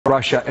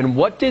Russia. And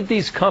what did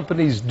these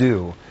companies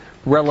do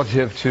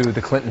relative to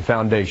the Clinton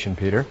Foundation,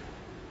 Peter?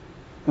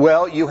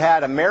 Well, you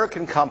had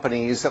American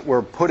companies that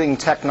were putting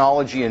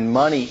technology and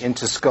money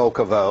into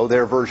Skolkovo,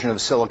 their version of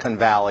Silicon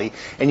Valley,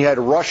 and you had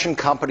Russian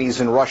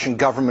companies and Russian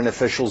government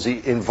officials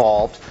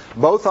involved.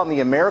 Both on the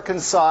American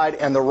side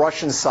and the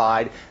Russian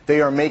side,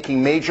 they are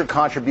making major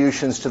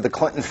contributions to the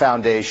Clinton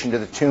Foundation to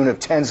the tune of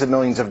tens of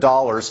millions of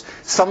dollars.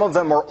 Some of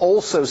them are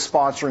also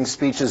sponsoring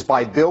speeches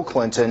by Bill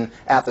Clinton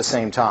at the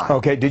same time.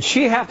 Okay, did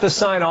she have to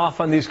sign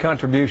off on these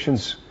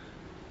contributions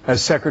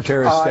as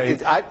Secretary of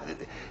State?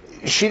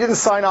 She didn't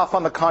sign off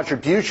on the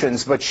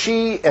contributions, but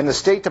she and the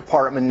State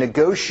Department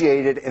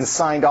negotiated and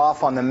signed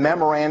off on the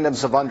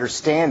memorandums of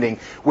understanding,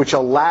 which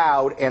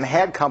allowed and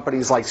had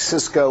companies like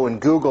Cisco and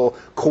Google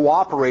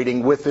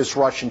cooperating with this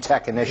Russian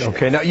tech initiative.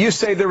 Okay, now you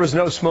say there was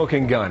no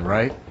smoking gun,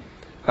 right?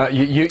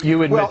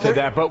 You admit to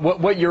that, but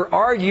what you're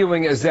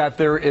arguing is that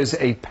there is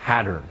a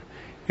pattern.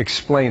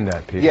 Explain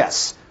that, Peter.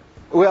 Yes.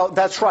 Well,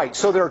 that's right.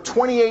 So there are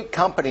 28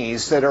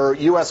 companies that are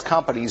U.S.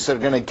 companies that are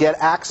going to get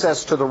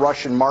access to the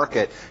Russian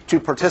market to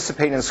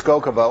participate in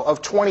Skolkovo.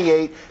 Of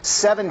 28,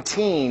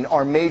 17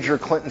 are major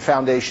Clinton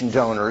Foundation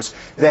donors.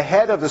 The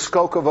head of the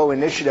Skolkovo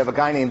initiative, a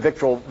guy named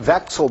Viktor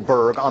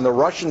Vekselberg on the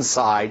Russian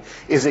side,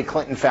 is a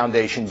Clinton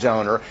Foundation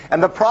donor.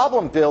 And the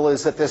problem, Bill,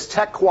 is that this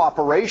tech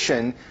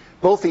cooperation,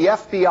 both the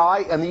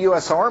FBI and the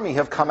U.S. Army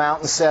have come out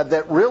and said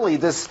that really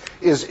this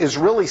is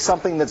really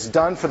something that's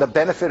done for the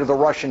benefit of the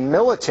Russian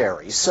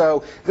military.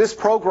 So this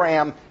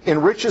program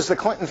enriches the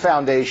Clinton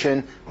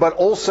Foundation, but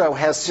also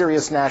has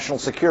serious national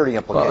security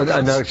implications.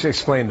 Well, no,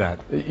 explain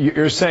that.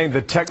 You're saying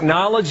the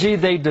technology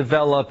they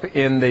develop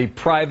in the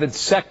private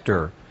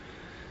sector,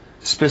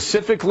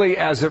 specifically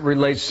as it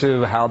relates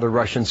to how the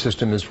Russian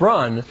system is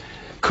run,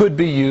 could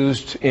be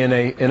used in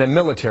a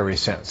military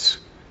sense.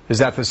 Is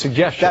that the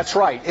suggestion? That's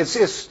right.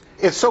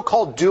 It's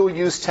so-called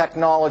dual-use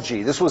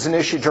technology. This was an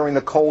issue during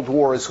the Cold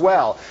War as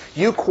well.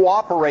 You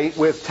cooperate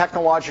with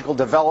technological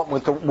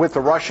development with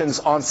the Russians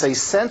on, say,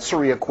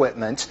 sensory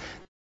equipment